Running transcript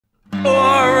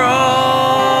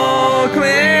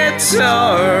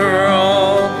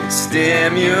clitoral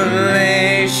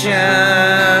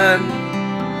stimulation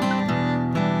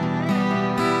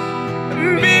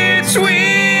between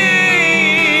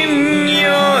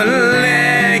your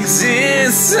legs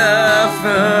is suffocation.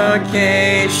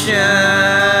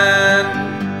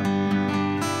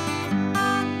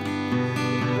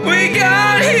 We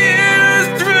got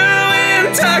here through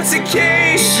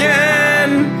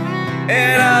intoxication,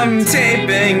 and I'm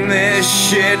taping this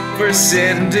shit for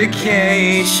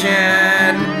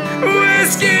syndication.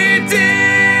 Whiskey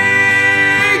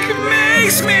dick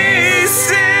makes me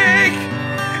sick.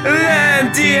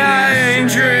 That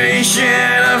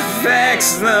dehydration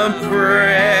affects the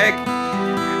prick.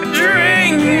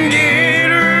 Drink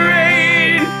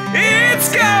Gatorade, it's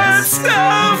got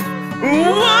stuff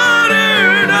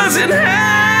water doesn't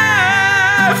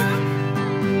have.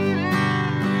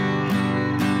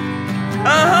 A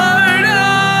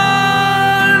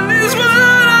hard-on is what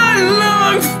I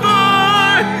long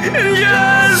for,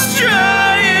 just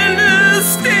trying to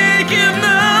stick in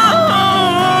the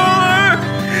hole.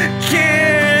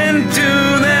 Can't do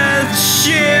that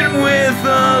shit with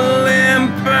a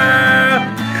limper.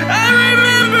 I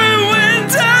remember when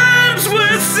times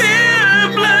were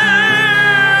simpler.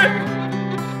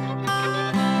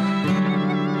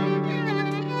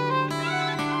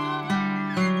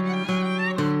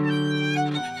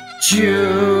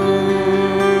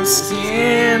 Juiced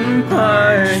in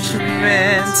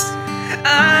parchment,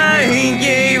 I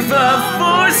gave up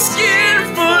foreskin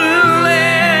for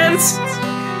lent.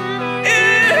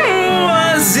 It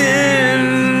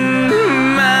wasn't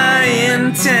my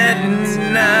intent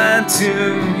not to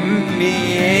be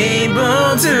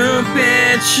able to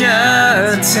pitch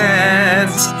a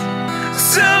tent.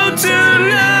 So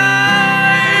tonight